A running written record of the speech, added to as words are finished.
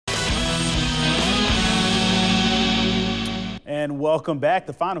And welcome back.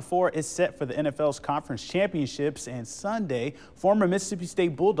 The Final Four is set for the NFL's conference championships, and Sunday, former Mississippi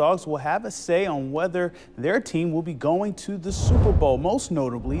State Bulldogs will have a say on whether their team will be going to the Super Bowl. Most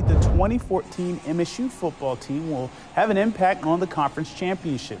notably, the 2014 MSU football team will have an impact on the conference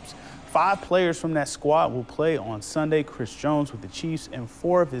championships. 5 players from that squad will play on Sunday. Chris Jones with the Chiefs and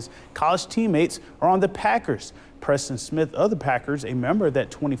 4 of his college teammates are on the Packers. Preston Smith of the Packers, a member of that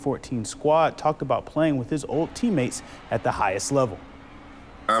 2014 squad, talked about playing with his old teammates at the highest level.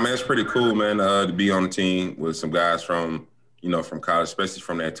 It's pretty cool, man, to be on the team with some guys from college, especially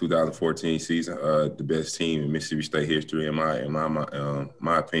from that 2014 season, the best team in Mississippi State history, in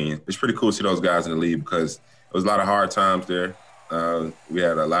my opinion. It's pretty cool to see those guys in the league because it was a lot of hard times there. We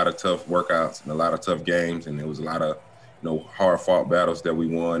had a lot of tough workouts and a lot of tough games, and there was a lot of hard-fought battles that we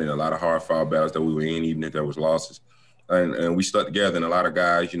won and a lot of hard-fought battles that we were in, even if there was losses. And we stuck together, and a lot of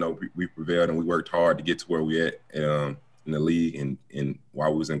guys, we prevailed and we worked hard to get to where we at in the league and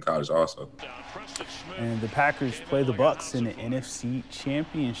while we was in college also. And the Packers play the Bucs in the NFC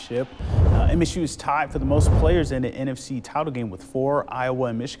Championship. MSU is tied for the most players in the NFC title game with 4. Iowa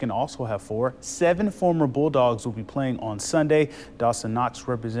and Michigan also have 4. 7 former Bulldogs will be playing on Sunday. Dawson Knox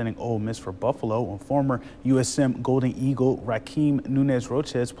representing Ole Miss for Buffalo, and former USM Golden Eagle Raheem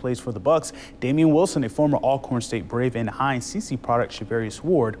Nunez-Roches plays for the Bucs. Damian Wilson, a former Alcorn State Brave, and Heinz CC product Shavarius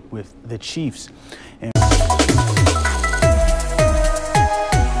Ward with the Chiefs. And